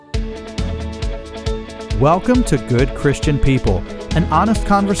Welcome to Good Christian People, an honest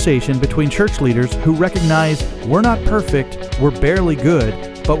conversation between church leaders who recognize we're not perfect, we're barely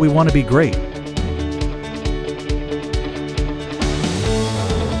good, but we want to be great.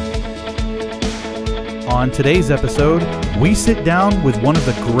 On today's episode, we sit down with one of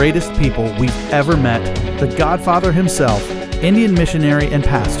the greatest people we've ever met, the Godfather himself, Indian missionary and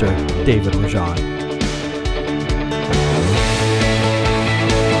pastor, David Rajan.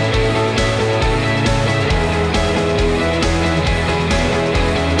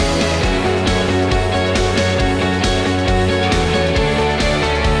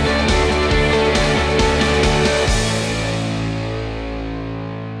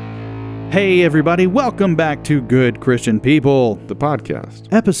 Hey everybody, welcome back to Good Christian People, the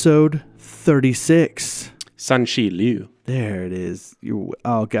podcast. Episode 36. Sanchi Liu. There it is.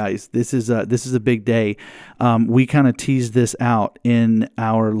 Guys, this is a big day. We kind of teased this out in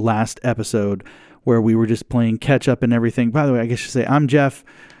our last episode where we were just playing catch up and everything. By the way, I guess I should say I'm Jeff,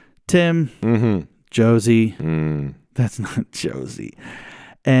 Tim, Josie. That's not Josie.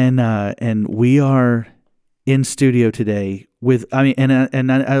 And we are in studio today with,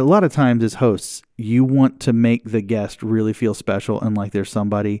 and a lot of times as hosts, you want to make the guest really feel special and like there's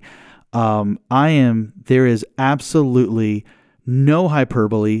somebody. There is absolutely no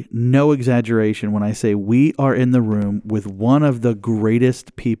hyperbole, no exaggeration when I say we are in the room with one of the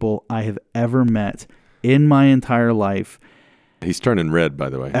greatest people I have ever met in my entire life. He's turning red, by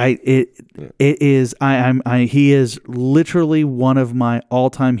the way. He is literally one of my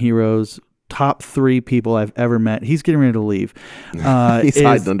all-time heroes. Top 3 people I've ever met. He's getting ready to leave. He's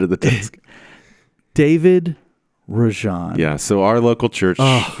hiding under the desk. David Rajan. Yeah, so our local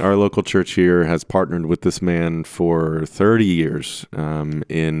church here has partnered with this man for 30 years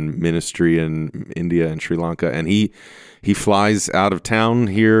in ministry in India and Sri Lanka, and he flies out of town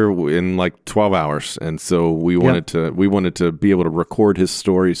here in like 12 hours, and so we wanted to be able to record his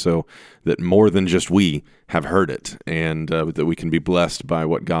story so that more than just we have heard it, and that we can be blessed by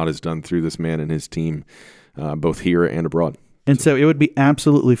what God has done through this man and his team, both here and abroad. And so it would be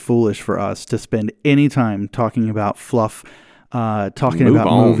absolutely foolish for us to spend any time talking about fluff, talking about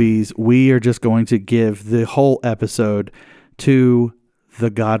movies. We are just going to give the whole episode to the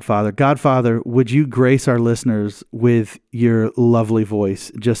Godfather. Godfather, would you grace our listeners with your lovely voice?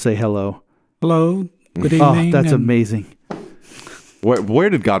 Just say hello. Hello. Good evening. Oh, that's amazing. Where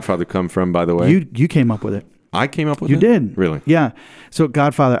did Godfather come from, by the way? You came up with it. I came up with it? You did. Really? Yeah. So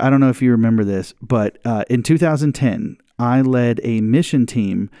Godfather, I don't know if you remember this, but in 2010, I led a mission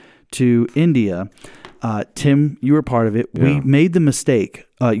team to India. Tim, you were part of it. Yeah. We made the mistake.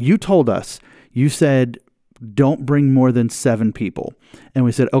 You told us, you said, don't bring more than 7 people. And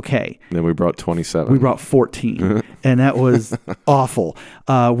we said, okay. Then we brought 27. We brought 14. And that was awful.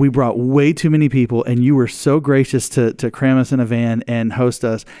 We brought way too many people, and you were so gracious to cram us in a van and host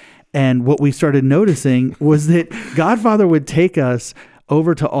us. And what we started noticing was that Godfather would take us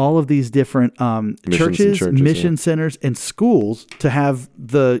over to all of these different churches, mission centers, and schools to have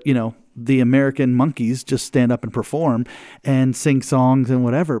the American monkeys just stand up and perform and sing songs and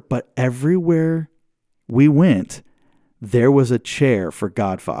whatever. But everywhere we went, there was a chair for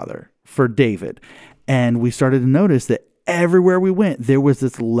Godfather, for David. And we started to notice that everywhere we went, there was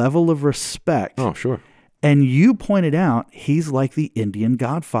this level of respect. Oh, sure. And you pointed out he's like the Indian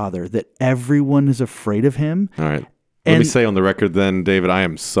Godfather, that everyone is afraid of him. All right. Let me say on the record then, David, I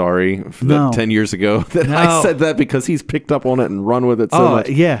am sorry that 10 years ago that I said that because he's picked up on it and run with it so much.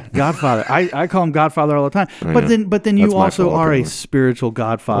 Yeah, Godfather. I call him Godfather all the time. But then you also are a spiritual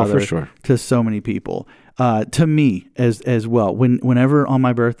Godfather to so many people. To me as well. Whenever on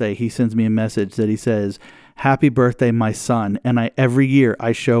my birthday he sends me a message that he says, "Happy birthday, my son," and every year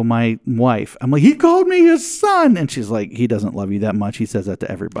I show my wife, I'm like, he called me his son, and she's like, he doesn't love you that much. He says that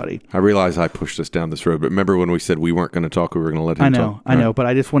to everybody. I realize I pushed us down this road, but remember when we said we weren't going to talk, we were going to let him talk? I know, but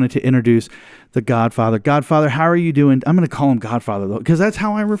I just wanted to introduce the Godfather. Godfather, how are you doing? I'm going to call him Godfather though, because that's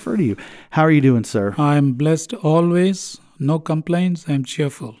how I refer to you. How are you doing, sir? I'm blessed always. No complaints. I'm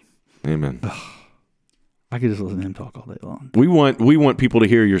cheerful. Amen. I could just listen to him talk all day long. We want people to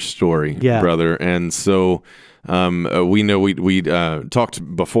hear your story, brother. And so we know we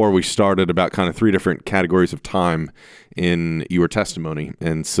talked before we started about kind of 3 different categories of time in your testimony.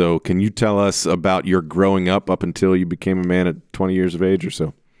 And so can you tell us about your growing up until you became a man at 20 years of age or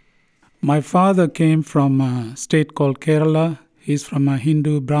so? My father came from a state called Kerala. He's from a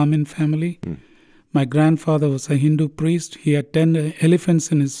Hindu Brahmin family. My grandfather was a Hindu priest. He had 10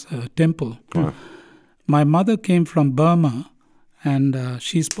 elephants in his temple. Wow. My mother came from Burma, and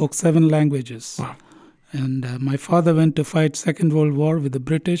she spoke 7 languages. Wow. And my father went to fight Second World War with the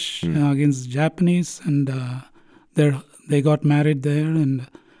British against the Japanese, and they got married there, and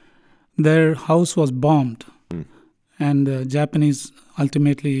their house was bombed. And the Japanese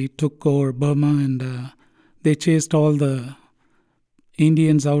ultimately took over Burma, and they chased all the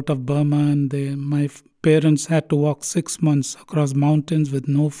Indians out of Burma, and my parents had to walk 6 months across mountains with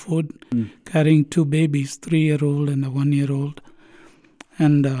no food, carrying 2 babies, 3-year-old and a 1-year-old.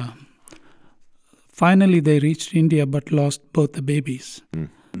 And finally they reached India but lost both the babies.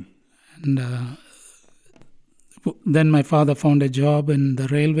 And then my father found a job in the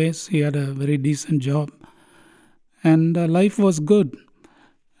railways. He had a very decent job. And life was good.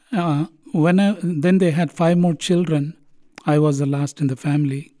 Then they had 5 more children. I was the last in the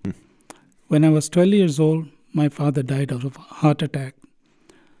family. When I was 12 years old, my father died of a heart attack.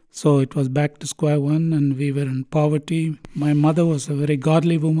 So it was back to square one, and we were in poverty. My mother was a very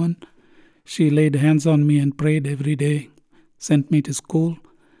godly woman. She laid hands on me and prayed every day, sent me to school.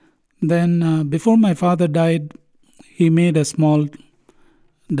 Then before my father died, he made a small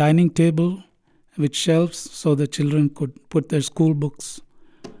dining table with shelves so the children could put their school books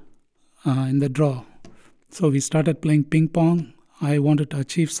in the drawer. So we started playing ping pong. I wanted to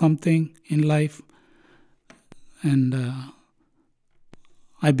achieve something in life, and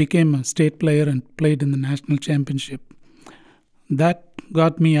I became a state player and played in the national championship. That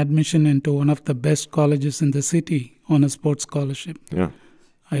got me admission into one of the best colleges in the city on a sports scholarship. Yeah.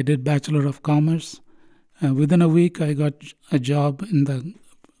 I did Bachelor of Commerce. Within a week, I got a job in the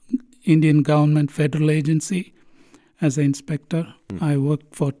Indian government federal agency as an inspector. I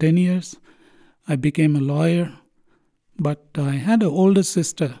worked for 10 years. I became a lawyer. But I had an older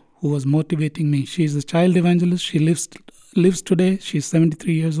sister who was motivating me. She's a child evangelist. She lives today. She's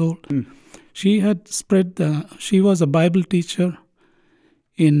 73 years old. She had she was a Bible teacher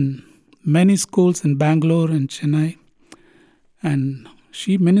in many schools in Bangalore and Chennai. And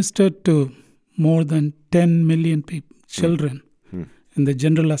she ministered to more than 10 million children in the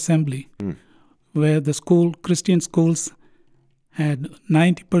General Assembly, where the Christian schools had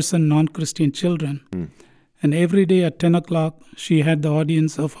 90% non-Christian children. And every day at 10 o'clock, she had the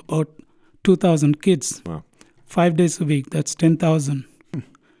audience of about 2,000 kids. Wow. 5 days a week, that's 10,000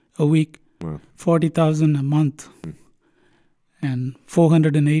 a week, 40,000 a month, and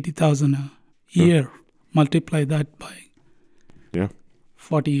 480,000 a year. Multiply that by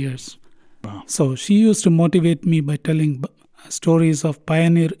 40 years. Wow. So she used to motivate me by telling stories of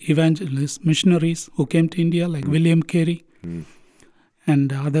pioneer evangelists, missionaries who came to India, like William Carey,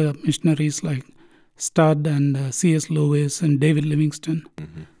 and other missionaries like Studd and C.S. Lewis and David Livingstone.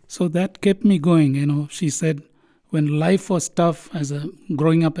 So that kept me going. She said when life was tough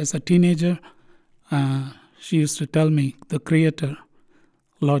growing up as a teenager, she used to tell me, the Creator,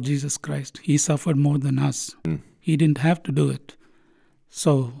 Lord Jesus Christ, He suffered more than us. He didn't have to do it.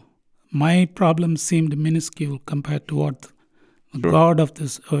 So my problems seemed minuscule compared to what the God of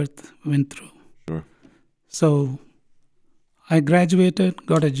this earth went through. Sure. So I graduated,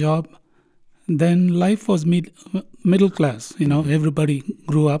 got a job. Then life was middle class. Everybody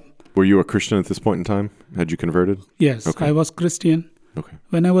grew up. Were you a Christian at this point in time? Had you converted? Yes, Okay. I was Christian. Okay.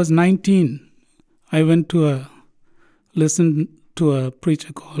 When I was 19, I went to listen to a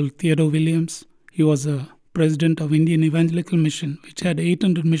preacher called Theodore Williams. He was a president of Indian Evangelical Mission, which had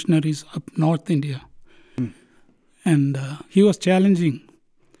 800 missionaries up North India. And he was challenging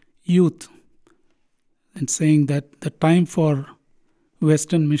youth and saying that the time for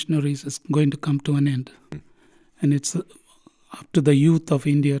Western missionaries is going to come to an end. And it's up to the youth of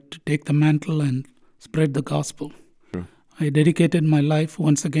India to take the mantle and spread the gospel. Sure. I dedicated my life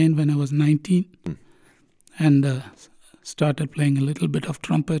once again when I was 19 and started playing a little bit of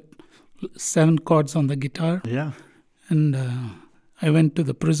trumpet, 7 chords on the guitar. Yeah. And I went to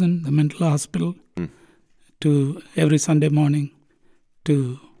the prison, the mental hospital, to every Sunday morning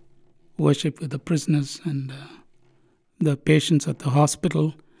to worship with the prisoners and the patients at the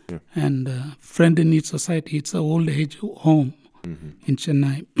hospital and Friend in Need Society. It's an old age home in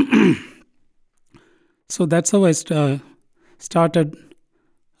Chennai. So that's how I started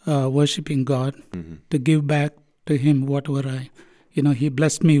worshiping God, to give back to Him whatever He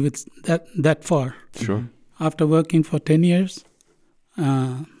blessed me with that far. Sure. After working for 10 years,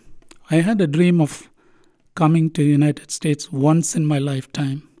 I had a dream of coming to the United States once in my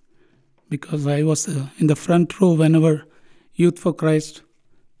lifetime, because I was in the front row whenever Youth for Christ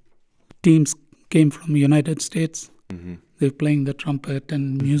teams came from the United States. They were playing the trumpet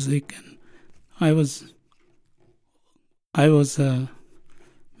and music, and I was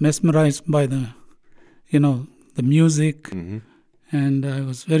mesmerized by the music And I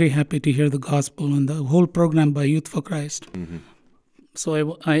was very happy to hear the gospel and the whole program by Youth for Christ.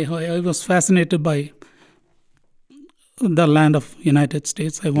 So I was fascinated by the land of United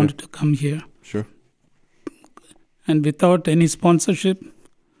States. I wanted to come here. Sure. And without any sponsorship,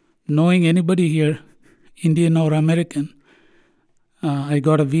 knowing anybody here, Indian or American, I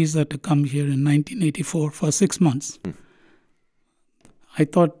got a visa to come here in 1984 for 6 months. I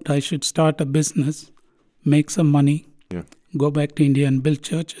thought I should start a business, make some money, go back to India and build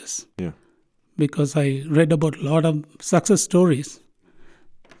churches. Because I read about a lot of success stories.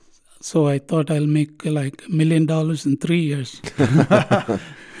 So I thought I'll make like $1 million in 3 years.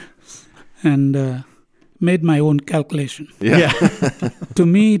 And made my own calculation. To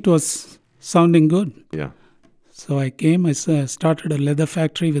me, it was sounding good. So I came, I started a leather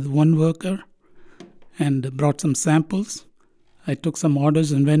factory with one worker and brought some samples. I took some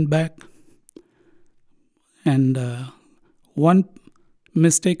orders and went back. And one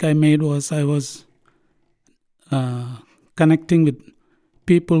mistake I made was I was connecting with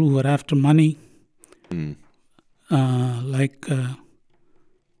people who were after money, like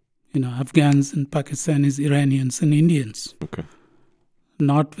Afghans and Pakistanis, Iranians and Indians.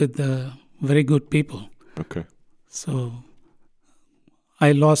 Not with very good people. So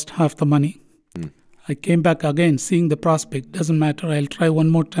I lost half the money. I came back again, seeing the prospect. Doesn't matter, I'll try one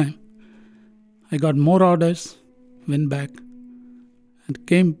more time. I got more orders, went back, and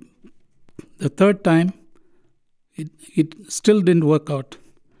came the third time. It still didn't work out.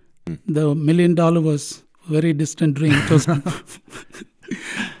 The $1 million was a very distant dream. It was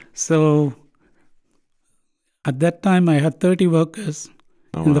So at that time, I had 30 workers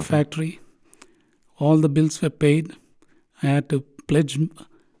in the factory. All the bills were paid. I had to pledge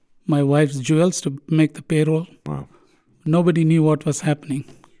my wife's jewels to make the payroll. Nobody knew what was happening.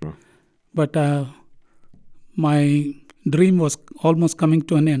 But my dream was almost coming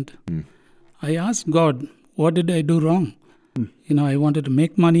to an end. I asked God, what did I do wrong? I wanted to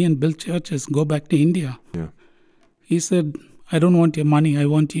make money and build churches, go back to India. He said, I don't want your money, I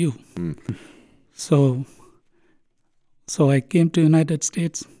want you. So I came to United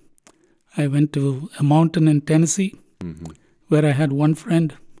States. I went to a mountain in Tennessee where I had one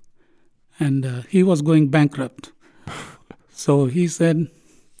friend, and he was going bankrupt. So he said,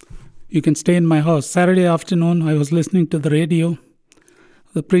 you can stay in my house. Saturday afternoon, I was listening to the radio.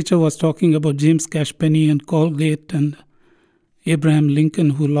 The preacher was talking about James Cash Penney and Colgate and Abraham Lincoln,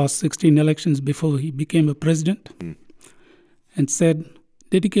 who lost 16 elections before he became a president, and said,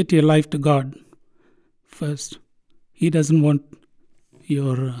 dedicate your life to God first. He doesn't want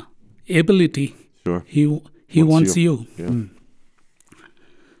your ability. He wants you.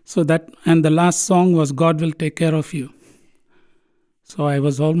 So and the last song was God Will Take Care of You. So I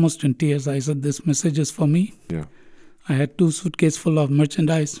was almost in tears. I said, this message is for me. I had 2 suitcases full of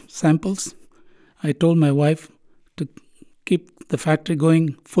merchandise samples. I told my wife to keep the factory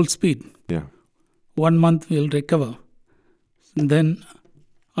going full speed. 1 month we'll recover. And then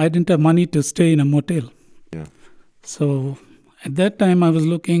I didn't have money to stay in a motel. So at that time I was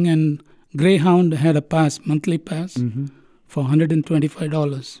looking, and Greyhound had a monthly pass for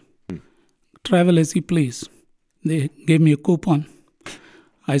 $125. Travel as you please. They gave me a coupon.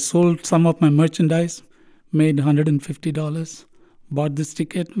 I sold some of my merchandise, made $150, bought this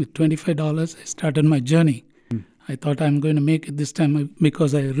ticket with $25. I started my journey. I thought I'm going to make it this time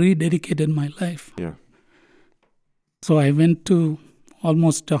because I rededicated my life. So I went to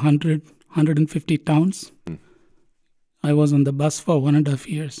almost 150 towns. I was on the bus for 1.5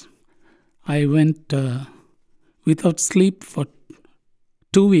 years. I went without sleep for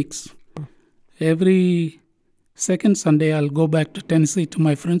 2 weeks. Every second Sunday, I'll go back to Tennessee to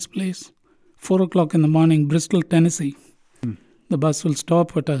my friend's place. 4 o'clock in the morning, Bristol, Tennessee. The bus will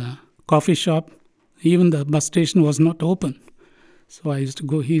stop at a coffee shop. Even the bus station was not open. So I used to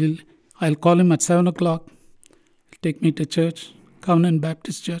go. I'll call him at 7 o'clock. He'll take me to church, Covenant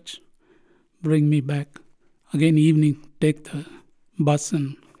Baptist Church, bring me back. Again, evening, take the bus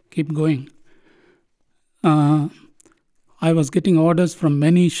and keep going. I was getting orders from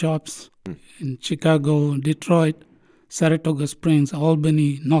many shops in Chicago, Detroit, Saratoga Springs,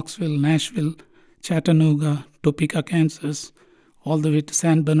 Albany, Knoxville, Nashville, Chattanooga, Topeka, Kansas, all the way to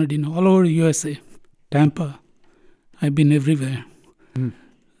San Bernardino, all over USA, Tampa. I've been everywhere.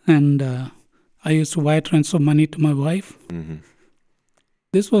 And I used to wire transfer money to my wife.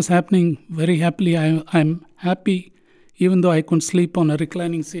 This was happening very happily. I'm happy, even though I couldn't sleep on a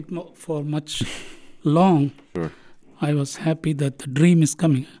reclining seat for much long. I was happy that the dream is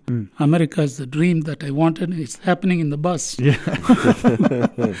coming. America is the dream that I wanted. It's happening in the bus.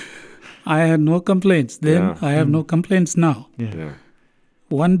 I had no complaints then. Yeah. I have no complaints now. Yeah.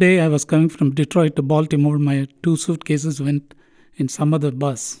 One day I was coming from Detroit to Baltimore. My 2 suitcases went in some other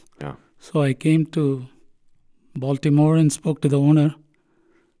bus. Yeah. So I came to Baltimore and spoke to the owner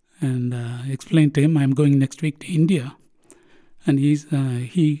and explained to him I'm going next week to India. And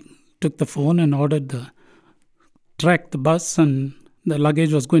he took the phone and tracked the bus, and the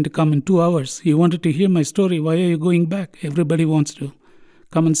luggage was going to come in 2 hours. He wanted to hear my story. Why are you going back? Everybody wants to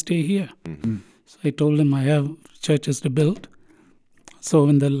come and stay here. Mm-hmm. So I told him I have churches to build. So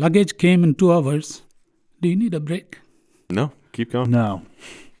when the luggage came in 2 hours, do you need a break? No, keep going. No.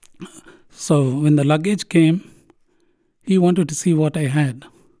 So when the luggage came, he wanted to see what I had.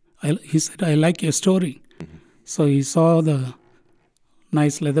 He said, I like your story. Mm-hmm. So he saw the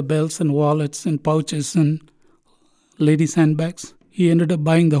nice leather belts and wallets and pouches and ladies' handbags. He ended up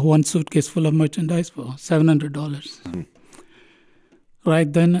buying the 1 suitcase full of merchandise for $700. Mm-hmm.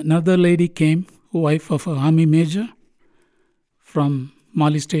 Right then, another lady came, wife of an army major from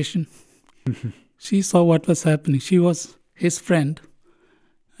Mali Station. She saw what was happening. She was his friend,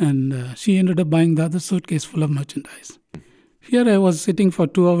 and she ended up buying the other suitcase full of merchandise. Here I was sitting for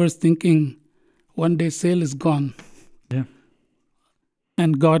 2 hours thinking, one day sale is gone. Yeah.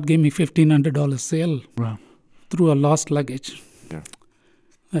 And God gave me $1,500 sale Wow. through a lost luggage. Yeah.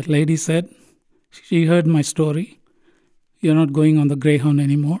 That lady said, she heard my story. You're not going on the Greyhound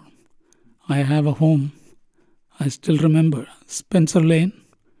anymore. I have a home. I still remember Spencer Lane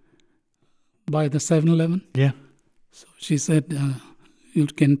by the 7-Eleven. Yeah. So she said, you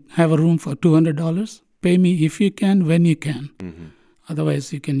can have a room for $200. Pay me if you can, when you can. Mm-hmm.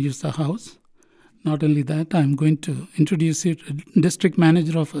 Otherwise, you can use the house. Not only that, I'm going to introduce you to the district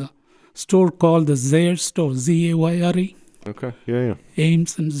manager of a store called the Zayre store, Z-A-Y-R-E, Okay. Yeah.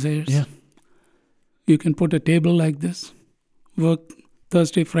 Ames and Zayre's. Yeah. You can put a table like this, work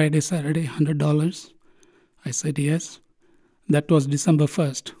Thursday, Friday, Saturday, $100. I said yes. That was December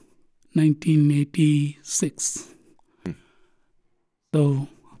 1st, 1986. So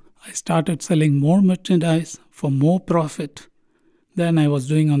I started selling more merchandise for more profit than I was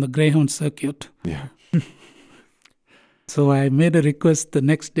doing on the Greyhound circuit. Yeah. So I made a request the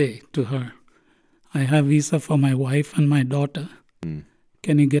next day to her. I have visa for my wife and my daughter. Mm.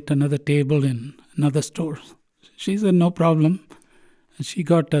 Can you get another table in another store? She said, no problem. And she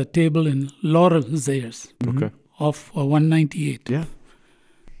got a table in Laurel Zayre's Okay. off 198. Yeah.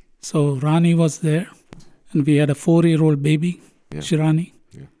 So Rani was there, and we had a 4-year-old baby, Yeah. Shirani.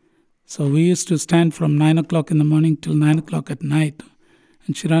 Yeah. So we used to stand from 9 o'clock in the morning till 9 o'clock at night,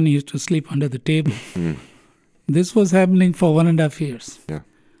 and Shirani used to sleep under the table. Mm. This was happening for 1.5 years. Yeah.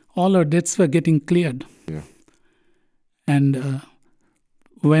 All our debts were getting cleared. Yeah. And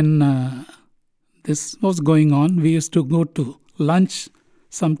when this was going on, we used to go to lunch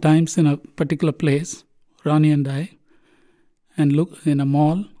sometimes in a particular place, Rani and I, and look in a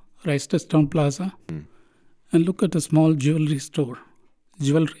mall, Reisterstown Plaza, and look at a small jewelry store,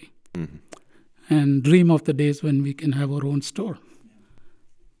 and dream of the days when we can have our own store.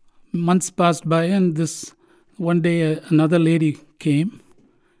 Months passed by, and one day another lady came,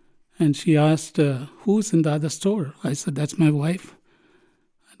 and she asked, who's in the other store? I said, that's my wife.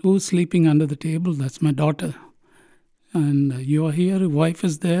 Who's sleeping under the table? That's my daughter. And you are here, your wife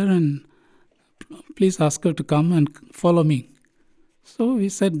is there, and please ask her to come and follow me. So we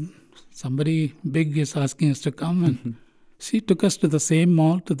said, somebody big is asking us to come, and she took us to the same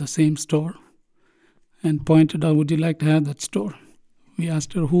mall, to the same store, and pointed out, would you like to have that store? We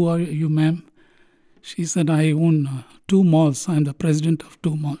asked her, who are you, ma'am? She said, I own 2 malls. I'm the president of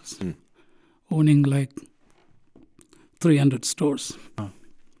 2 malls, owning like 300 stores. Oh.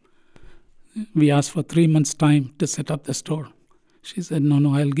 We asked for 3 months' time to set up the store. She said,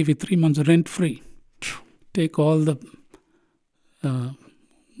 no, I'll give you 3 months rent-free. Take all the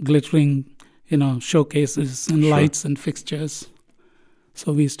glittering, showcases and lights and fixtures.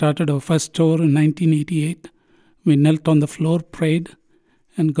 So we started our first store in 1988. We knelt on the floor, prayed,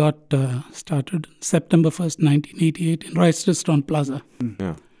 and got started September 1st, 1988 in Reisterstown Plaza.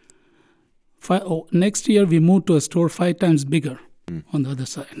 Yeah. Next year, we moved to a store 5 times bigger on the other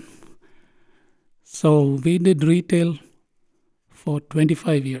side. So we did retail for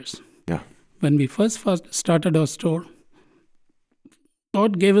 25 years. Yeah. When we first started our store,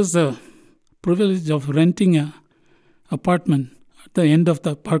 God gave us the privilege of renting an apartment at the end of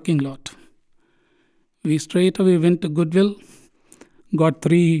the parking lot. We straight away went to Goodwill, got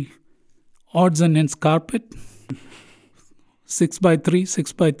 3 odds and ends carpet, 6x3,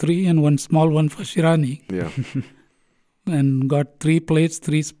 6x3, and 1 small one for Shirani. Yeah. And got 3 plates,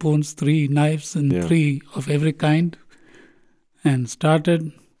 3 spoons, 3 knives, and Yeah. 3 of every kind. And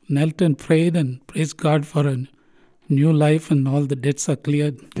started knelt and prayed and praised God for a new life, and all the debts are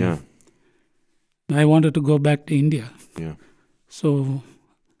cleared. Yeah. I wanted to go back to India. Yeah. So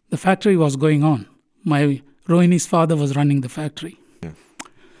the factory was going on. My Rohini's father was running the factory. Yeah.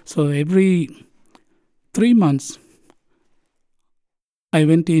 So every 3 months, I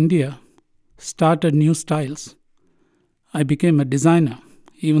went to India, started new styles. I became a designer.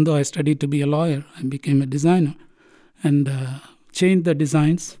 Even though I studied to be a lawyer, I became a designer and changed the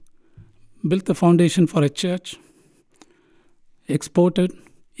designs, built the foundation for a church, exported,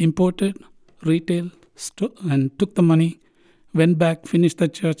 imported, retail, and took the money, went back, finished the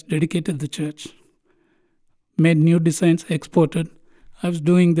church, dedicated the church, made new designs, exported. I was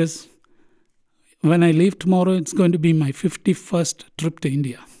doing this. When I leave tomorrow, it's going to be my 51st trip to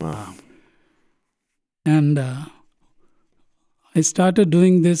India. Wow. And I started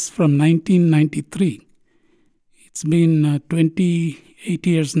doing this from 1993. It's been 28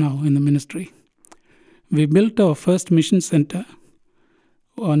 years now in the ministry. We built our first mission center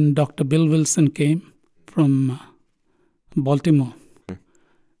when Dr. Bill Wilson came from Baltimore.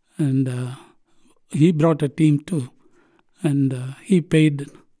 And he brought a team too. And he paid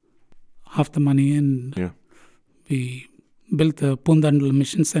half the money, and we built the Pundandal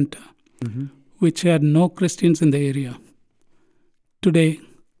Mission Center, which had no Christians in the area. Today,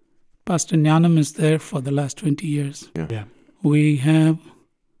 Pastor Jnanam is there for the last 20 years. Yeah. We have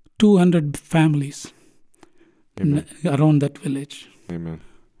 200 families around that village. Amen.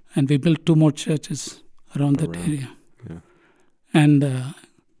 And we built 2 more churches around that area. Yeah. And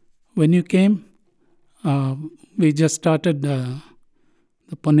when you came, we just started the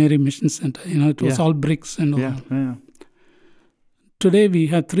Poneri Mission Center. It was all bricks and all. Yeah. Today we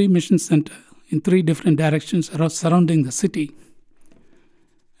have 3 mission centers in 3 different directions surrounding the city.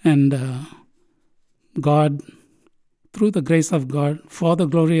 And God, through the grace of God, for the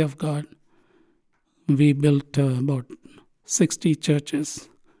glory of God, we built about 60 churches.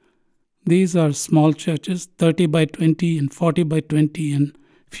 These are small churches, 30 by 20 and 40 by 20, and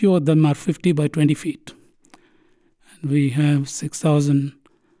few of them are 50 by 20 feet. And we have 6,000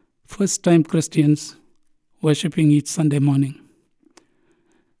 first-time Christians worshiping each Sunday morning.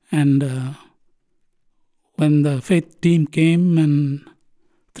 And when the faith team came, and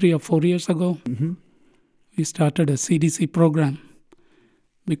 3 or 4 years ago, we started a CDC program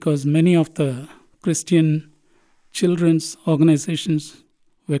because many of the Christian children's organizations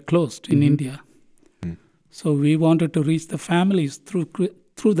were closed in India. So we wanted to reach the families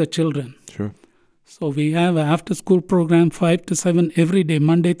through the children. Sure. So we have an after-school program 5 to 7 every day,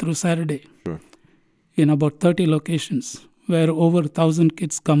 Monday through Saturday, in about 30 locations, where over 1,000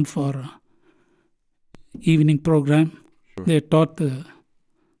 kids come for evening program. They're taught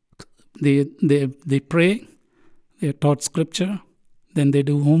they pray, they're taught scripture, then they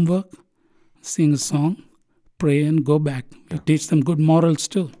do homework, sing a song, pray, and go back. We teach them good morals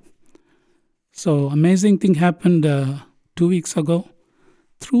too. So amazing thing happened 2 weeks ago.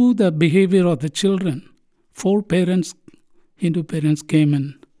 Through the behavior of the children, 4 parents, Hindu parents, came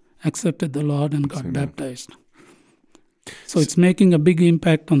and accepted the Lord and got baptized. So it's making a big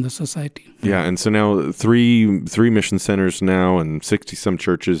impact on the society. Yeah, and so now three mission centers now and 60-some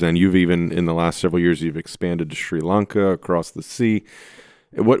churches, and you've even, in the last several years, you've expanded to Sri Lanka, across the sea.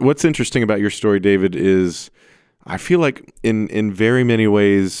 What's interesting about your story, David, is I feel like in very many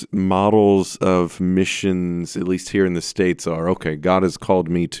ways, models of missions, at least here in the States, are, okay, God has called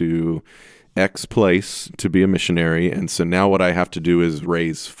me to X place to be a missionary, and so now what I have to do is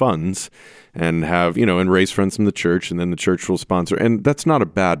raise funds and have, and raise funds from the church, and then the church will sponsor. And that's not a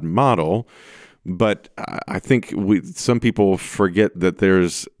bad model, but I think some people forget that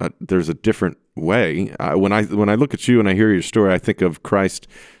there's a different way. When I look at you and I hear your story, I think of Christ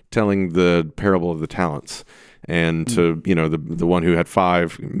telling the parable of the talents. And to the one who had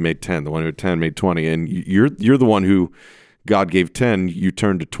 5 made 10, the one who had 10 made 20, and you're the one who God gave 10, you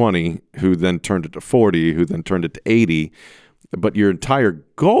turned to 20, who then turned it to 40, who then turned it to 80. But your entire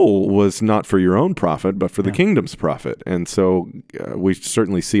goal was not for your own profit, but for the kingdom's profit. And so we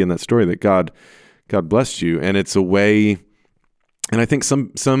certainly see in that story that God blessed you, and it's a way. And I think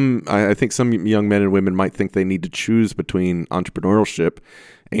some young men and women might think they need to choose between entrepreneurship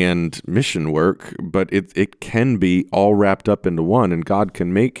and mission work, but it can be all wrapped up into one, and God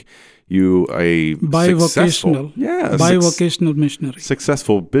can make you a bivocational missionary,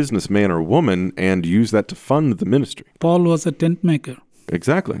 successful businessman or woman, and use that to fund the ministry. Paul was a tent maker.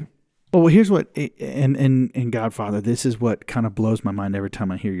 Exactly. Well, here's what, in Godfather, this is what kind of blows my mind every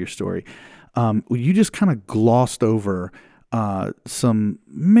time I hear your story. You just kind of glossed over some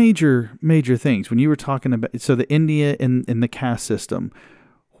major things when you were talking about, so the India in the caste system.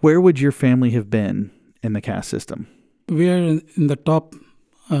 where would your family have been in the caste system? We are in the top.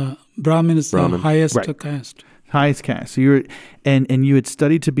 Brahmin is the highest caste. Highest caste. So you were, and you had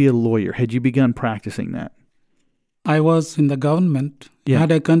studied to be a lawyer. Had you begun practicing that? I was in the government. Yeah.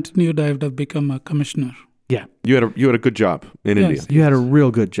 Had I continued, I would have become a commissioner. Yeah. You had a good job in India. You had a real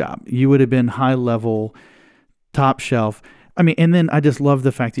good job. You would have been high level, top shelf. I mean, and then I just love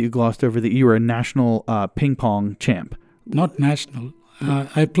the fact that you glossed over that you were a national ping pong champ. Not national.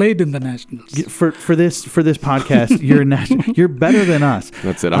 I played in the nationals. For this podcast, you're better than us.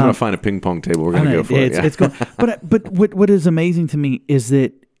 That's it. I'm going to find a ping pong table. We're going to go for it. It's going. But what is amazing to me is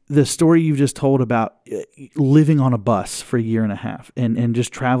that the story you've just told about living on a bus for a year and a half and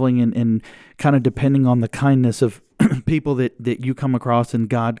just traveling and kind of depending on the kindness of people that you come across and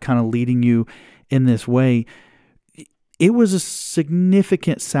God kind of leading you in this way. It was a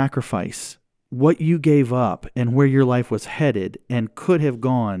significant sacrifice, what you gave up and where your life was headed and could have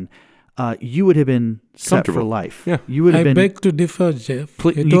gone. You would have been set for life. Yeah. You would have I beg to differ, Jeff.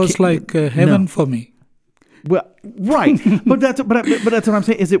 It was like heaven for me. Well, right, but that's what I'm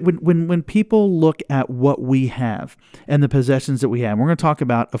saying. Is it when people look at what we have and the possessions that we have, we're going to talk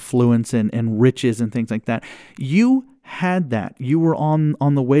about affluence and riches and things like that. You had that. You were on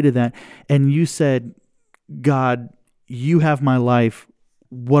the way to that, and you said, God, you have my life.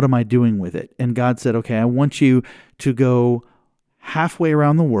 What am I doing with it? And God said, okay, I want you to go halfway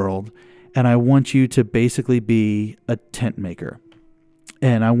around the world, and I want you to basically be a tent maker,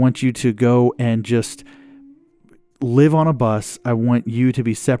 and I want you to go and just live on a bus. I want you to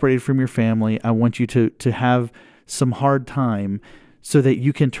be separated from your family. I want you to have some hard time so that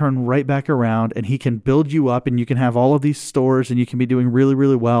you can turn right back around and he can build you up and you can have all of these stores and you can be doing really,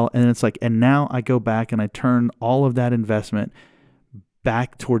 really well. And it's like, and now I go back and I turn all of that investment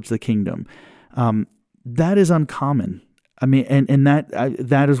back towards the kingdom. That is uncommon. I mean, and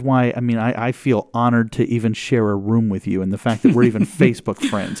that is why, I mean, I feel honored to even share a room with you, and the fact that we're even Facebook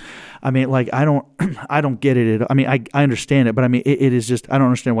friends. I mean, like, I don't get it. I mean, I understand it, but I mean, it is just, I don't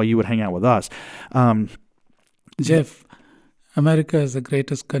understand why you would hang out with us. Jeff, America is the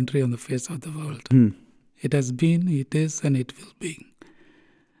greatest country on the face of the world. It has been, it is, and it will be.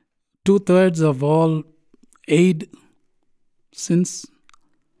 2/3 of all aid since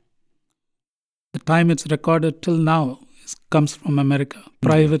the time it's recorded till now comes from America,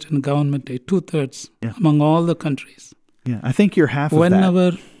 private and government aid, 2/3 among all the countries. Yeah, I think you're half of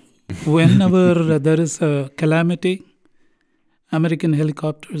that. Whenever there is a calamity, American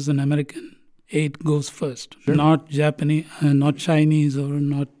helicopters and American aid goes first, not Japanese, not Chinese, or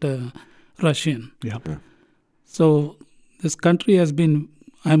not Russian. Yeah. So this country has been,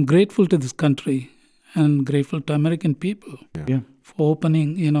 I'm grateful to this country and grateful to American people for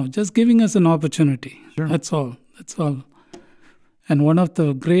opening, just giving us an opportunity. Sure. That's all. And one of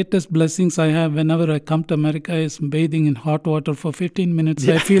the greatest blessings I have whenever I come to America is bathing in hot water for 15 minutes.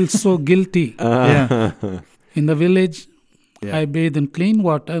 I feel so guilty. In the village, I bathe in clean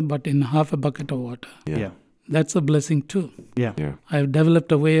water, but in half a bucket of water. That's a blessing too. I've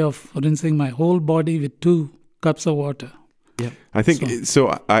developed a way of rinsing my whole body with 2 cups of water. I think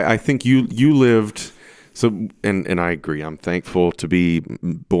so. I think you lived. So, and I agree. I'm thankful to be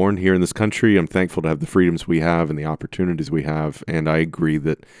born here in this country. I'm thankful to have the freedoms we have and the opportunities we have. And I agree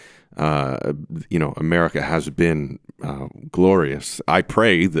that, America has been glorious. I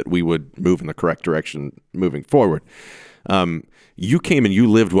pray that we would move in the correct direction moving forward. You came and you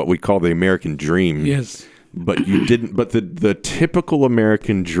lived what we call the American dream. Yes. But you didn't. But the typical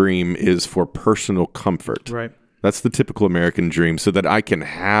American dream is for personal comfort. Right. That's the typical American dream, so that I can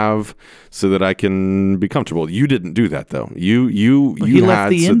be comfortable. You didn't do that, though. You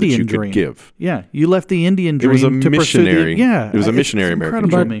had so that you could give. Yeah, you left the Indian dream. It was a missionary. It was a missionary American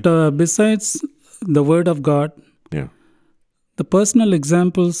dream. But besides the Word of God, the personal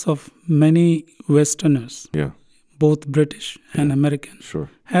examples of many Westerners, both British and American,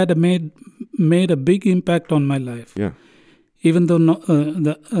 had made a big impact on my life. Even though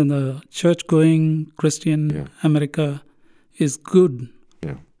the church-going Christian America is good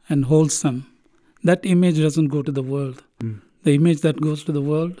and wholesome, that image doesn't go to the world. The image that goes to the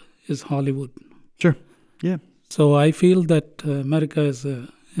world is Hollywood. Sure. Yeah. So I feel that America is,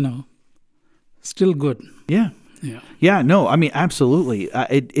 still good. Yeah. Yeah. No, I mean, absolutely.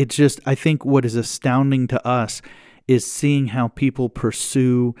 It's just, I think what is astounding to us is seeing how people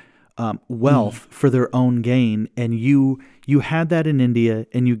pursue wealth for their own gain, and you had that in India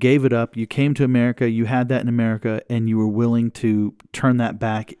and you gave it up. You came to America, you had that in America, and you were willing to turn that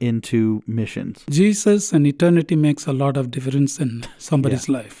back into missions. Jesus and eternity makes a lot of difference in somebody's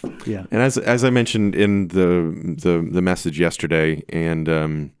life. Yeah. And as I mentioned in the message yesterday, and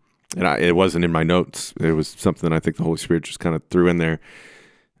it wasn't in my notes. It was something I think the Holy Spirit just kind of threw in there.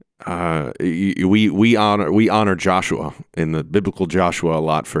 We honor Joshua in the biblical Joshua a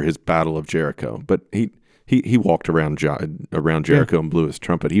lot for his battle of Jericho, but he walked around Jericho and blew his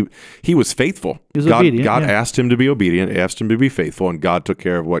trumpet. He was faithful. He was obedient. God asked him to be obedient, asked him to be faithful, and God took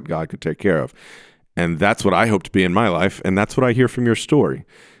care of what God could take care of. And that's what I hope to be in my life, and that's what I hear from your story.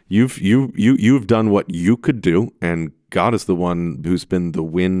 You've done what you could do, and God is the one who's been the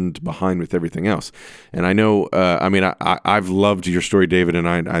wind behind with everything else. And I know, I've loved your story, David, and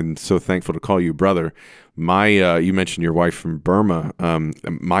I'm so thankful to call you brother. You mentioned your wife from Burma.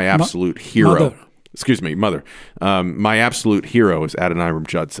 My absolute hero. Mother. Excuse me, mother. My absolute hero is Adoniram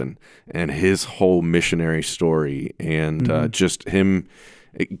Judson and his whole missionary story, and just him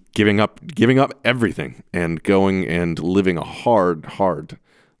giving up everything and going and living a hard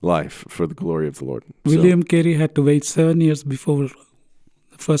life for the glory of the Lord. William Carey had to wait 7 years before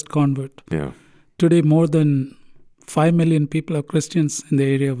the first convert. Yeah. Today, more than 5 million people are Christians in the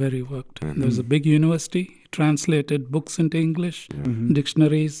area where he worked. Mm-hmm. There's a big university, translated books into English,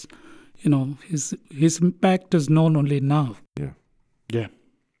 dictionaries. His impact is known only now. Yeah. Yeah.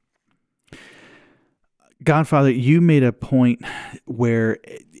 Godfather, you made a point where,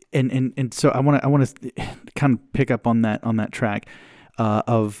 and so I want to kind of pick up on that track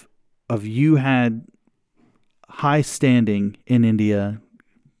of you had high standing in India,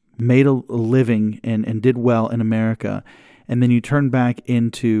 made a living and did well in America, and then you turned back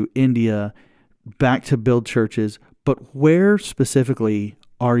into India, back to build churches. But where specifically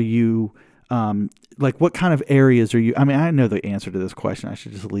are you? What kind of areas are you? I mean, I know the answer to this question. I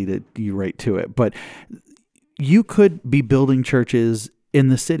should just lead you right to it. But you could be building churches in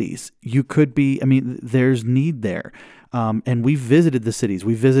the cities. You could be. I mean, there's need there. And we've visited the cities.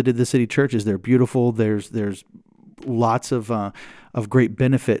 We visited the city churches. They're beautiful. There's lots of great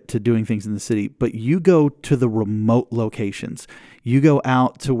benefit to doing things in the city. But you go to the remote locations. You go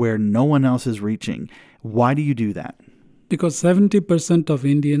out to where no one else is reaching. Why do you do that? Because 70% of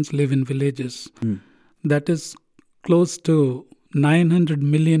Indians live in villages. That is close to 900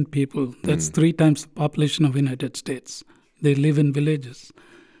 million people. That's 3 times the population of the United States. They live in villages.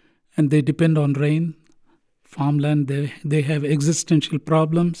 And they depend on rain, farmland. They have existential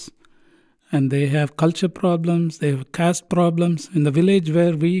problems. And they have culture problems. They have caste problems. In the village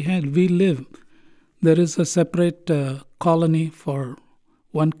where we live, there is a separate colony for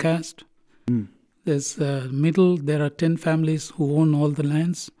one caste. There's there are 10 families who own all the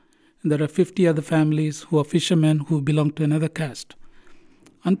lands. And there are 50 other families who are fishermen who belong to another caste.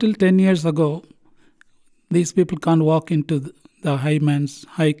 Until 10 years ago, these people can't walk into the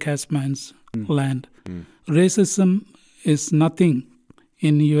high caste man's land. Racism is nothing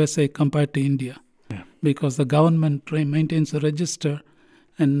in USA compared to India, because the government maintains a register,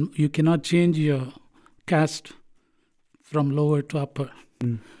 and you cannot change your caste from lower to upper.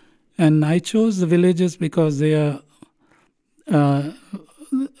 And I chose the villages because they are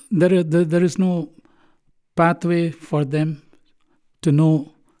there is no pathway for them to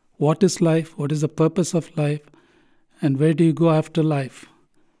know what is life, what is the purpose of life, and where do you go after life,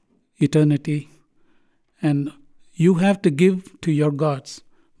 eternity. And you have to give to your gods,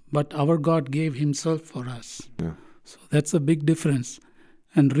 but our God gave himself for us. Yeah. So that's a big difference.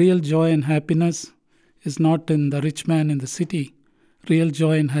 And real joy and happiness is not in the rich man in the city. Real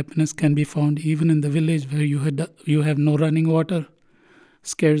joy and happiness can be found even in the village where you have no running water,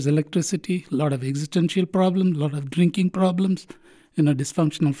 scarce electricity, a lot of existential problems, a lot of drinking problems,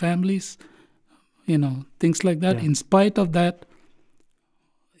 dysfunctional families, things like that. Yeah. In spite of that,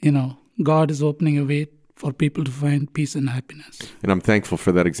 God is opening a way for people to find peace and happiness. And I'm thankful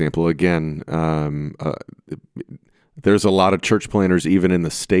for that example. Again, there's a lot of church planners even in the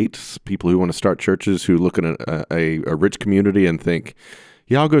States, people who want to start churches who look at a rich community and think,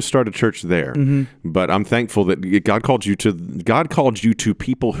 yeah, I'll go start a church there. But I'm thankful that God called you to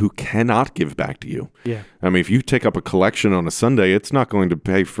people who cannot give back to you. Yeah. I mean, if you take up a collection on a Sunday, it's not going to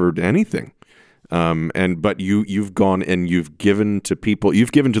pay for anything. But you've gone and you've given to people.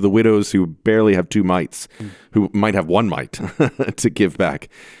 You've given to the widows who barely have 2 mites, who might have 1 mite to give back.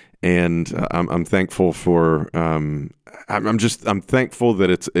 And I'm thankful for. I'm thankful that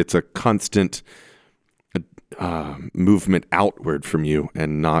it's a constant movement outward from you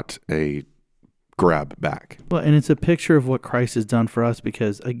and not a grab back. Well, and it's a picture of what Christ has done for us,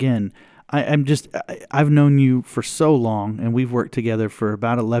 because again, I've known you for so long, and we've worked together for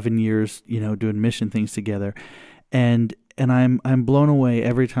about 11 years, doing mission things together. And I'm blown away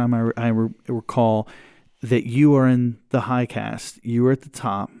every time I recall that you are in the high caste, you are at the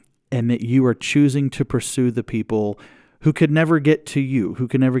top, and that you are choosing to pursue the people who could never get to you, who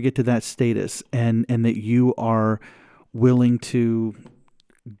could never get to that status, and that you are willing to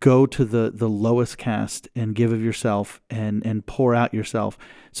go to the lowest caste and give of yourself and pour out yourself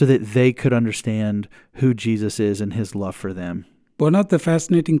so that they could understand who Jesus is and his love for them. One of the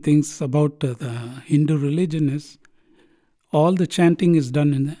fascinating things about the Hindu religion is all the chanting is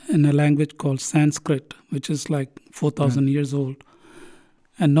done in a language called Sanskrit, which is like 4,000 years old.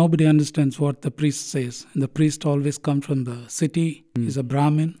 And nobody understands what the priest says. And the priest always comes from the city. He's a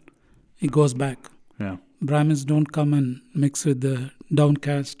Brahmin. He goes back. Yeah. Brahmins don't come and mix with the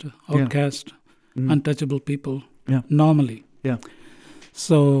downcast, outcast, untouchable people normally. Yeah.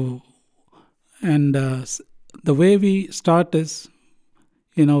 So, and the way we start is,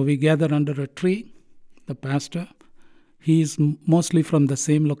 we gather under a tree, the pastor. He's mostly from the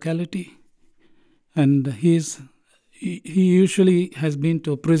same locality. And he usually has been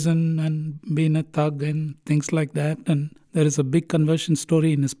to a prison and been a thug and things like that. And there is a big conversion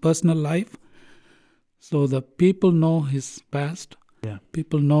story in his personal life. So the people know his past. Yeah.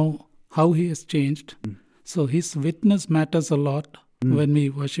 People know how he has changed. So his witness matters a lot when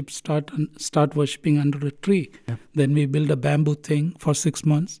we start worshiping under a tree. Yeah. Then we build a bamboo thing for 6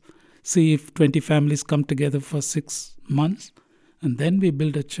 months. See if 20 families come together for 6 months. And then we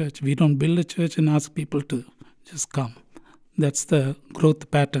build a church. We don't build a church and ask people to just come. That's the growth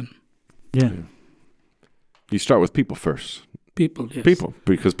pattern. Yeah. You start with people first. People, yes. People,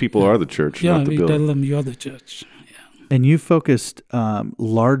 because people are the church, not the we building. tell them you're the church. Yeah. And you focused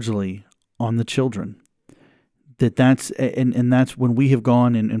largely on the children. That's when we have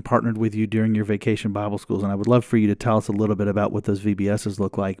gone and partnered with you during your vacation Bible schools. And I would love for you to tell us a little bit about what those VBSs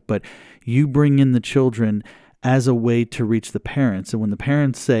look like. But you bring in the children as a way to reach the parents. And when the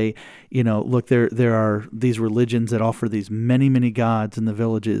parents say, look, there are these religions that offer these many, many gods in the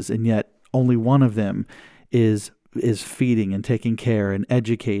villages, and yet only one of them is feeding and taking care and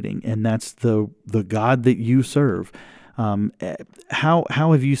educating, and that's the God that you serve. How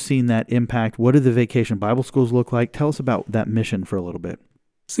have you seen that impact? What do the vacation Bible schools look like? Tell us about that mission for a little bit.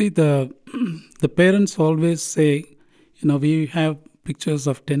 See, the parents always say, we have pictures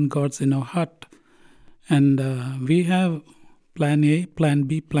of 10 gods in our hut, and we have plan A, plan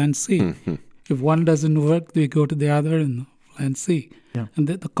B, plan C. Mm-hmm. If one doesn't work, we go to the other and plan C. Yeah. And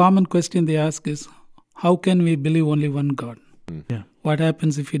the common question they ask is, how can we believe only one God? Yeah. What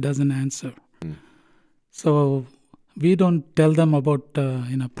happens if he doesn't answer? So we don't tell them about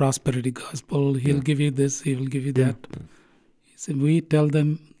prosperity gospel. He'll give you this, he will give you that. So we tell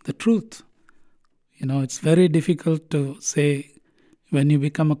them the truth. It's very difficult to say, when you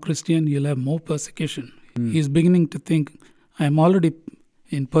become a Christian, you'll have more persecution. He's beginning to think, I'm already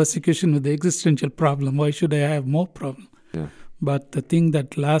in persecution with the existential problem. Why should I have more problem? Yeah. But the thing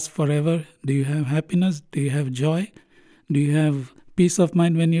that lasts forever, do you have happiness? Do you have joy? Do you have peace of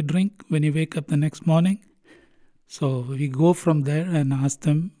mind when you drink, when you wake up the next morning? So we go from there and ask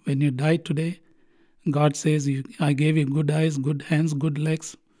them, when you die today, God says, I gave you good eyes, good hands, good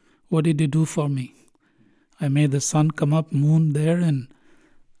legs. What did you do for me? I made the sun come up, moon there, and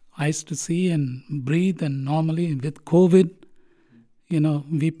eyes to see and breathe. And normally with COVID,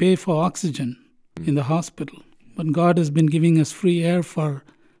 we pay for oxygen in the hospital. But God has been giving us free air for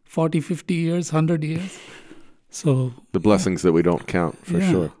 40, 50 years, 100 years. So the blessings that we don't count, for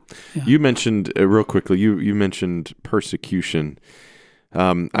sure. Yeah. You mentioned, real quickly, you mentioned persecution.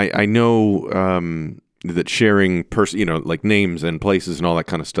 I know that sharing, like names and places and all that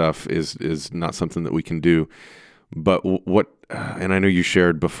kind of stuff is not something that we can do. But and I know you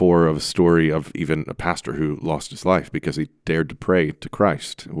shared before of a story of even a pastor who lost his life because he dared to pray to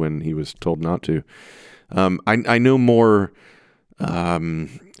Christ when he was told not to. I know more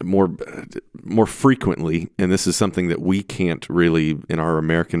frequently, and this is something that we can't really, in our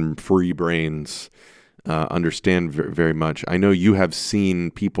American free brains, understand very much. I know you have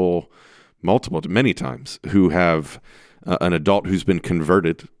seen people many times who have an adult who's been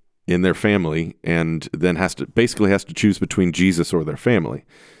converted in their family and then has to choose between Jesus or their family,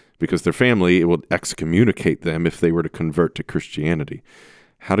 because their family, it will excommunicate them if they were to convert to Christianity.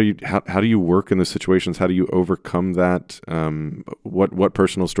 How do you work in those situations? How do you overcome that? What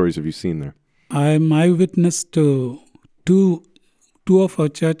personal stories have you seen there? I'm eyewitness to two of our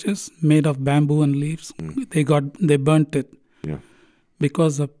churches made of bamboo and leaves. They burnt it. Yeah.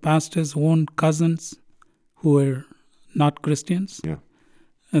 Because the pastor's own cousins who were not Christians. Yeah.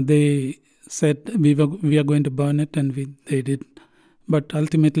 They said we are going to burn it, and they did. But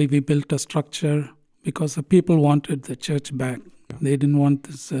ultimately we built a structure because the people wanted the church back. They didn't want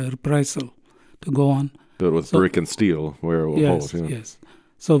this reprisal to go on. So it was brick and steel where it will hold. Yeah. Yes.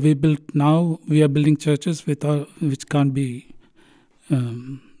 So we are building churches which can't be,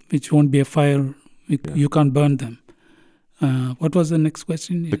 which won't be a fire. You can't burn them. What was the next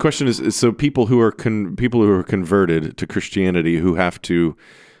question? The question is so people who are converted to Christianity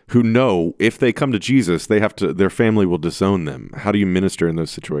who know if they come to Jesus, their family will disown them. How do you minister in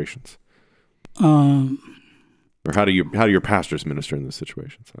those situations? Or how do your pastors minister in those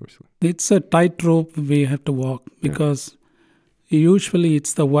situations? Obviously, it's a tightrope we have to walk, because usually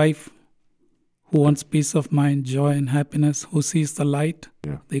it's the wife who wants peace of mind, joy and happiness, who sees the light.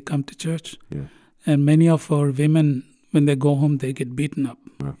 Yeah. They come to church. Yeah. And many of our women, when they go home, they get beaten up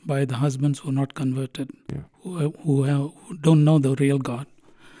by the husbands who are not converted, who don't know the real God.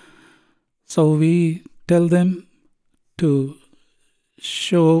 So we tell them to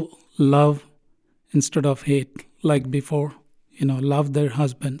show love instead of hate, like before. Love their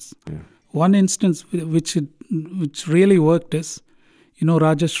husbands. Yeah. One instance which really worked is,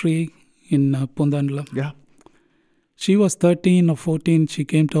 Rajashri in Pundandalam. Yeah. She was 13 or 14. She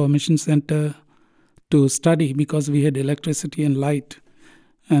came to our mission center to study because we had electricity and light.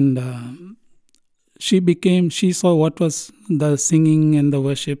 And she saw what was the singing and the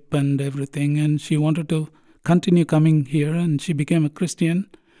worship and everything, and she wanted to continue coming here, and she became a Christian,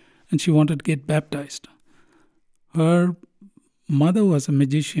 and she wanted to get baptized. Her mother was a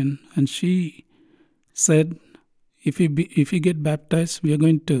magician, and she said, if you get baptized, we are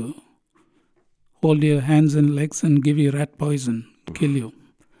going to hold your hands and legs and give you rat poison, kill you.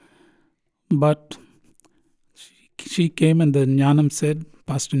 But she came, and the Jnanam said,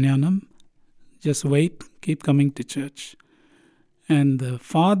 Pastor Jnanam, just wait, keep coming to church. And the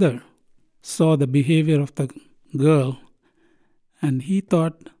father saw the behavior of the girl, and he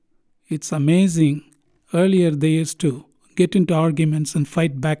thought, it's amazing. Earlier they used to get into arguments and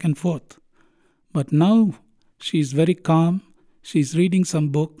fight back and forth. But now she's very calm. She's reading some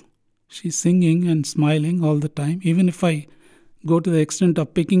book. She's singing and smiling all the time. Even if I go to the extent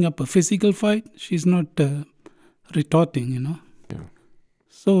of picking up a physical fight, she's not retorting, Yeah.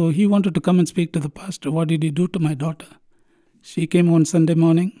 So he wanted to come and speak to the pastor. What did he do to my daughter? She came on Sunday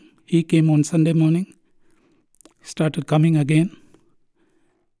morning. He came on Sunday morning. Started coming again.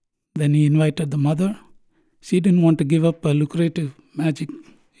 Then he invited the mother. She didn't want to give up a lucrative magic,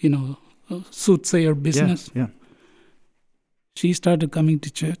 soothsayer business. Yeah. She started coming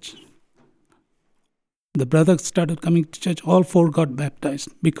to church. The brother started coming to church. All four got baptized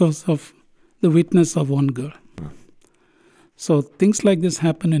because of the witness of one girl. So things like this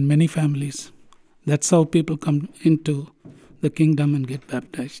happen in many families. That's how people come into the kingdom and get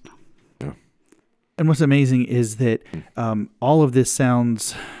baptized. Yeah. And what's amazing is that all of this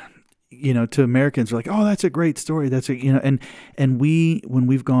sounds, to Americans, we're like, oh, that's a great story. And when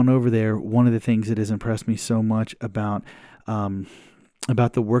we've gone over there, one of the things that has impressed me so much about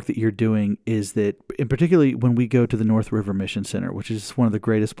the work that you're doing is that, and particularly when we go to the North River Mission Center, which is one of the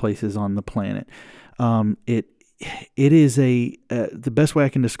greatest places on the planet, it is the best way I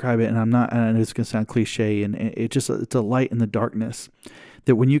can describe it, and I know it's going to sound cliche, and it's a light in the darkness,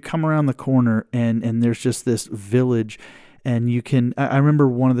 that when you come around the corner and there's just this village, and I remember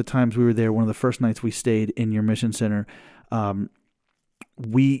one of the times we were there, one of the first nights we stayed in your mission center,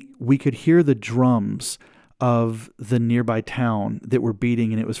 we could hear the drums of the nearby town that were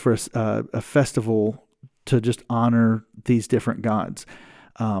beating, and it was for a festival to just honor these different gods.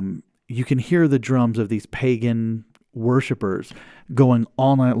 You can hear the drums of these pagan worshipers going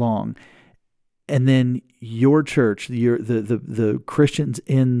all night long. And then your church, the Christians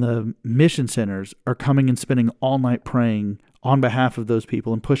in the mission centers are coming and spending all night praying on behalf of those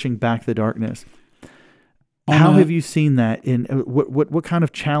people and pushing back the darkness. How have you seen that? What kind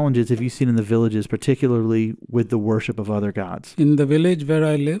of challenges have you seen in the villages, particularly with the worship of other gods? In the village where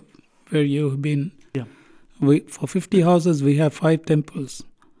I live, where you've been, for 50 houses, we have 5 temples.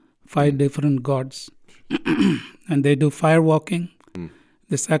 5 different gods. And they do fire walking.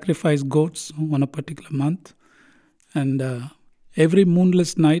 They sacrifice goats on a particular month. And every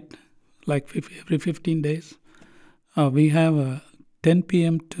moonless night, like every 15 days, we have a 10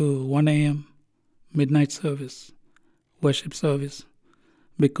 p.m. to 1 a.m. midnight service, worship service,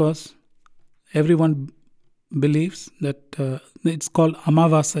 because everyone believes that it's called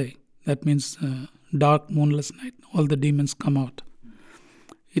Amavasai. That means dark, moonless night. All the demons come out.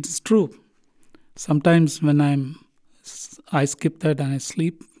 It is true. Sometimes when I skip that and I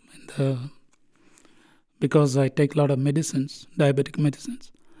sleep because I take a lot of medicines, diabetic medicines.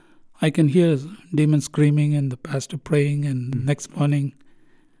 I can hear demons screaming and the pastor praying, and next morning,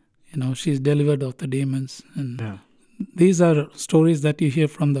 she's delivered of the demons. And these are stories that you hear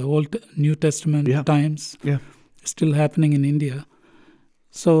from the Old New Testament times. Yeah, still happening in India.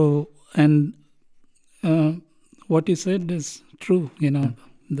 So, and what you said is true,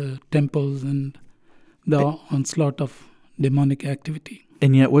 the temples and the onslaught of demonic activity.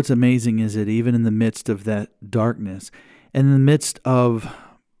 And yet what's amazing is that even in the midst of that darkness, and in the midst of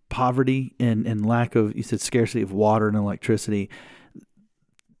poverty and lack of, you said, scarcity of water and electricity,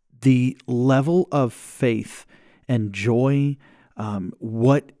 the level of faith and joy,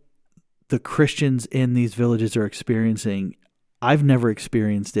 what the Christians in these villages are experiencing, I've never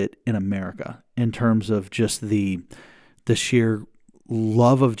experienced it in America in terms of just the sheer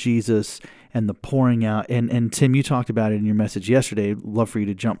love of Jesus and the pouring out. And Tim, you talked about it in your message yesterday. I'd love for you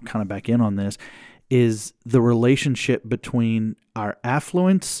to jump kind of back in on this, is the relationship between our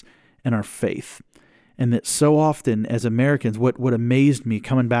affluence and our faith. And that so often as Americans, what amazed me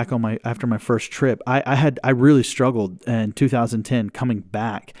coming back after my first trip, I really struggled in 2010 coming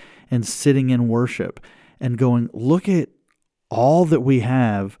back and sitting in worship and going, look at all that we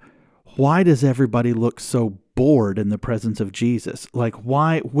have. Why does everybody look so bored in the presence of Jesus? Like,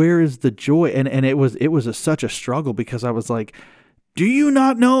 where is the joy? And it was such a struggle, because I was like, do you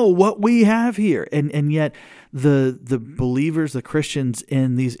not know what we have here? And yet the believers, the Christians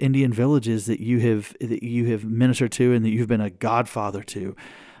in these Indian villages that you have ministered to and that you've been a godfather to,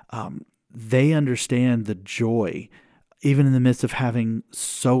 they understand the joy, even in the midst of having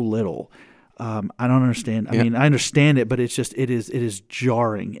so little. I don't understand. I mean, I understand it, but it is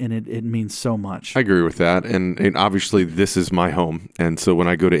jarring, and it means so much. I agree with that. And obviously this is my home. And so when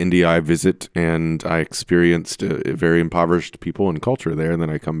I go to India, I visit, and I experienced a very impoverished people and culture there. And then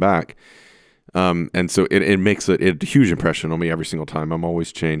I come back. And so it makes a huge impression on me every single time. I'm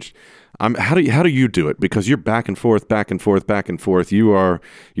always changed. How do you do it? Because you're back and forth. You're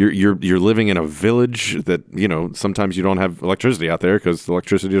living in a village that, sometimes you don't have electricity out there because the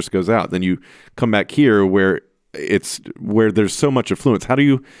electricity just goes out. Then you come back here where there's so much affluence. How do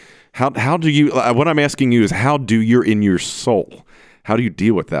you, what I'm asking you is, how do you in your soul, how do you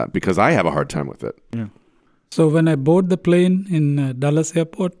deal with that? Because I have a hard time with it. Yeah. So when I board the plane in Dallas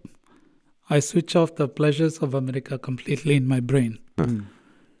airport, I switch off the pleasures of America completely in my brain.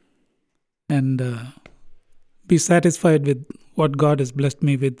 And be satisfied with what God has blessed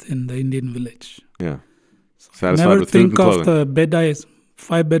me with in the Indian village. Yeah. So satisfied never with food and think of clothing. the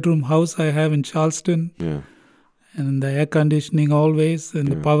 5-bedroom house I have in Charleston. Yeah. And the air conditioning always, and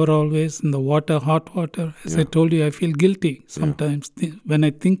the power always, and the water, hot water. As I told you, I feel guilty sometimes. When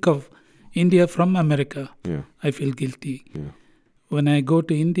I think of India from America, I feel guilty. Yeah. When I go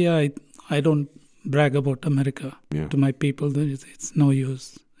to India, I don't brag about America to my people. It's no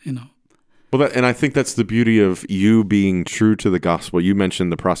use, Well, and I think that's the beauty of you being true to the gospel. You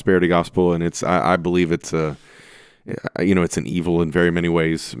mentioned the prosperity gospel, and I believe it's it's an evil in very many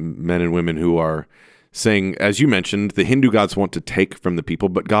ways. Men and women who are saying, as you mentioned, the Hindu gods want to take from the people,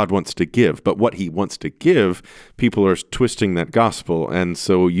 but God wants to give. But what he wants to give, people are twisting that gospel. And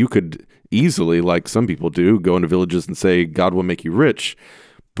so you could easily, like some people do, go into villages and say, God will make you rich,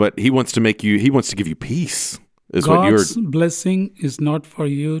 but he wants to give you peace. God's blessing is not for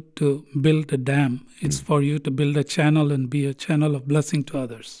you to build a dam. It's for you to build a channel and be a channel of blessing to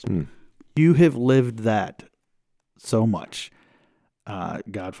others. You have lived that so much,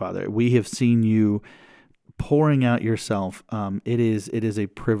 Godfather. We have seen you pouring out yourself. It is a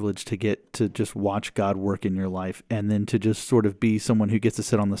privilege to get to just watch God work in your life, and then to just sort of be someone who gets to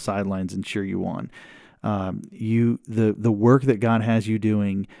sit on the sidelines and cheer you on. The work that God has you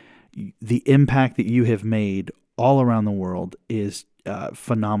doing, the impact that you have made all around the world is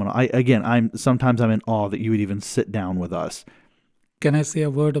phenomenal. Sometimes I'm in awe that you would even sit down with us. Can I say a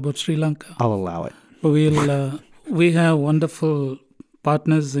word about Sri Lanka? I'll allow it. We have wonderful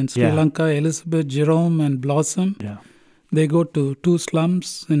partners in Sri Lanka, Elizabeth, Jerome, and Blossom. Yeah. They go to 2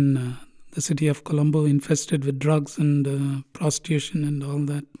 slums in the city of Colombo, infested with drugs and prostitution and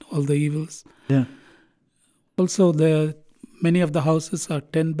all the evils. Yeah. Also, many of the houses are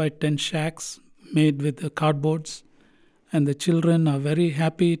 10 by 10 shacks made with cardboards, and the children are very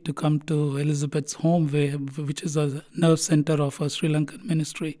happy to come to Elizabeth's home, which is a nerve center of our Sri Lankan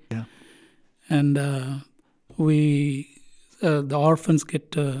ministry. Yeah. And the orphans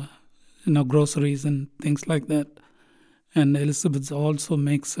get groceries and things like that. And Elizabeth also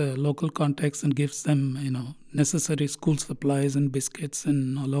makes local contacts and gives them necessary school supplies and biscuits,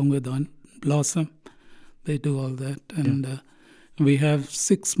 and along with Blossom, they do all that. And we have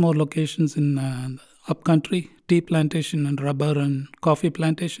 6 more locations in upcountry, tea plantation and rubber and coffee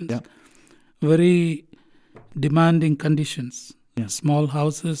plantations. Yeah. Very demanding conditions. Yeah. Small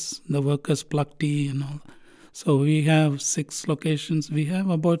houses, the workers pluck tea and all. So we have 6 locations. We have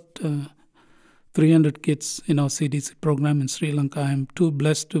about 300 kids in our CDC program in Sri Lanka. I'm too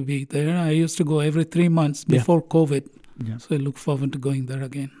blessed to be there. I used to go every 3 months before COVID. Yeah. So I look forward to going there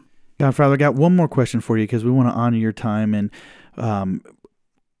again. Godfather, I got one more question for you because we want to honor your time. And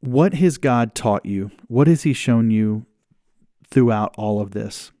what has God taught you? What has He shown you throughout all of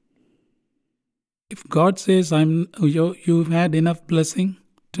this? If God says you've had enough blessing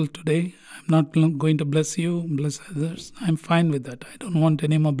till today, I'm not going to bless you, bless others, I'm fine with that. I don't want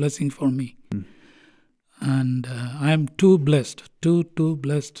any more blessing for me. And I'm too blessed, too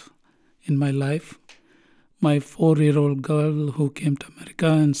blessed in my life. My 4-year-old girl who came to America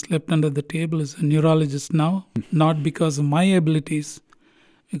and slept under the table is a neurologist now, not because of my abilities,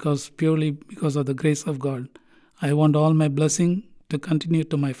 purely because of the grace of God. I want all my blessing to continue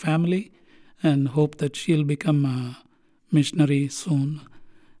to my family and hope that she'll become a missionary soon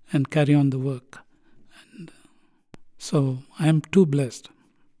and carry on the work. And so I'm too blessed.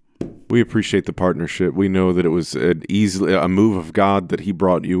 We appreciate the partnership. We know that it was a move of God that He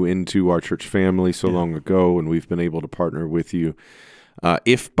brought you into our church family so long ago, and we've been able to partner with you.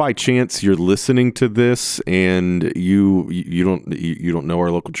 If by chance you're listening to this and you don't know our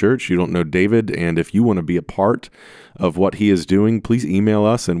local church, you don't know David, and if you want to be a part of what he is doing, please email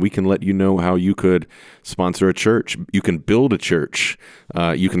us and we can let you know how you could sponsor a church. You can build a church.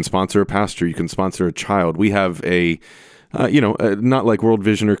 You can sponsor a pastor. You can sponsor a child. We have not like World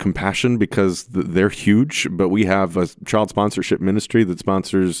Vision or Compassion because they're huge, but we have a child sponsorship ministry that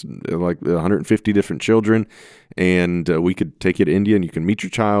sponsors like 150 different children, and we could take you to India and you can meet your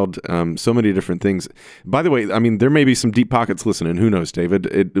child. So many different things. By the way, I mean, there may be some deep pockets listening. Who knows, David?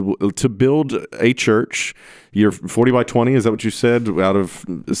 To build a church, you're 40 by 20, is that what you said? Out of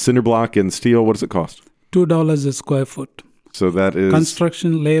cinder block and steel, what does it cost? $2 a square foot. So that is...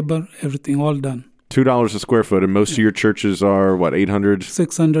 construction, labor, everything, all done. $2 a square foot, and most of your churches are, what, 800?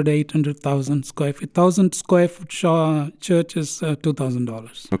 600, 800,000 square feet. 1,000 square foot church is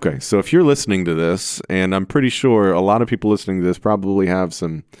 $2,000. Okay, so if you're listening to this, and I'm pretty sure a lot of people listening to this probably have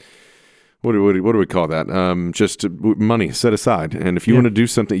some, what do we call that? Just money set aside. And if you want to do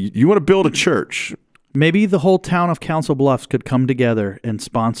something, you want to build a church. Maybe the whole town of Council Bluffs could come together and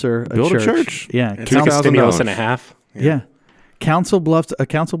sponsor a build church. Build a church? Yeah. It's like a stimulus and a half. Yeah. Council Bluffs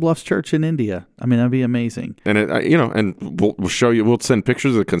Church in India. I mean, that'd be amazing. And and we'll show you. We'll send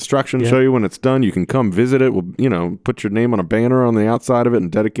pictures of the construction. Show you when it's done. You can come visit it. We'll put your name on a banner on the outside of it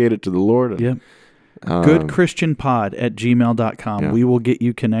and dedicate it to the Lord. Yeah. GoodChristianPod@gmail.com. Yeah. We will get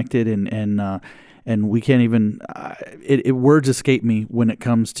you connected and we can't even. Words escape me when it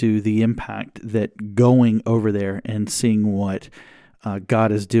comes to the impact that going over there and seeing what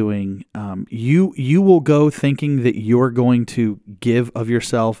God is doing. You will go thinking that you're going to give of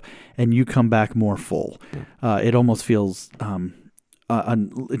yourself, and you come back more full. It almost feels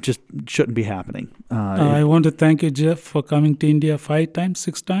it just shouldn't be happening. I want to thank you, Jeff, for coming to India 5 times,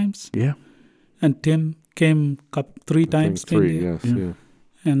 6 times. Yeah, and Tim came 3 times to India. Yes, yeah.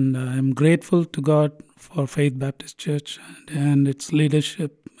 And I'm grateful to God for Faith Baptist Church and its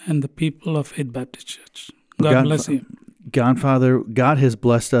leadership and the people of Faith Baptist Church. God bless you. Godfather, God has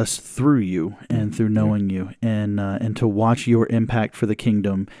blessed us through you and through knowing you, and to watch your impact for the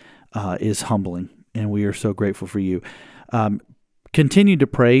kingdom is humbling, and we are so grateful for you. Continue to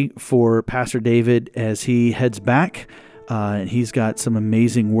pray for Pastor David as he heads back. And he's got some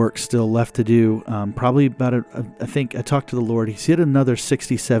amazing work still left to do. Probably about, I think I talked to the Lord. He's hit another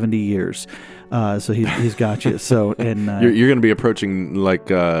 60, 70 years. So he's got you. So and you're going to be approaching like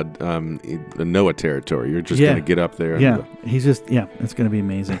the Noah territory. You're just going to get up there. And it's going to be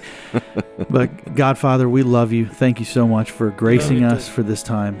amazing. But Godfather, we love you. Thank you so much for gracing us for this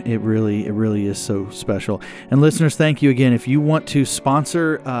time. It really is so special. And listeners, thank you again. If you want to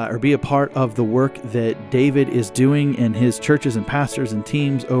sponsor or be a part of the work that David is doing in his churches and pastors and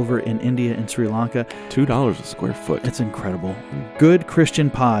teams over in India and Sri Lanka, $2 a square foot. It's incredible.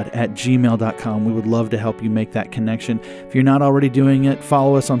 GoodChristianPod@gmail.com. We would love to help you make that connection. If you're not already doing it,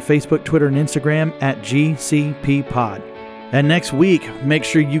 follow us on Facebook, Twitter, and Instagram @GCPPod. And next week, make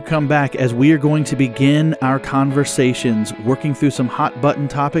sure you come back as we are going to begin our conversations, working through some hot button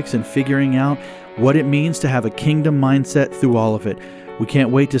topics and figuring out what it means to have a kingdom mindset through all of it. We can't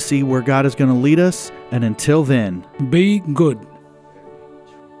wait to see where God is going to lead us. And until then, be good.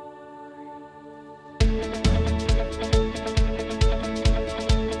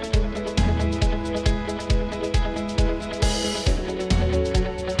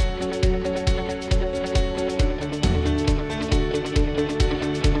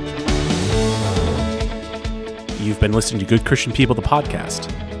 You've been listening to Good Christian People, the podcast.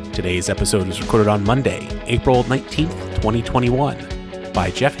 Today's episode was recorded on Monday, April 19th, 2021,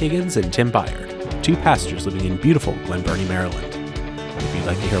 by Jeff Higgins and Tim Byard. two pastors living in beautiful Glen Burnie, Maryland. If you'd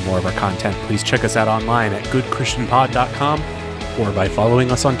like to hear more of our content, please check us out online at goodchristianpod.com or by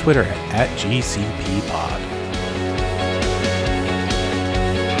following us on Twitter at GCPPod.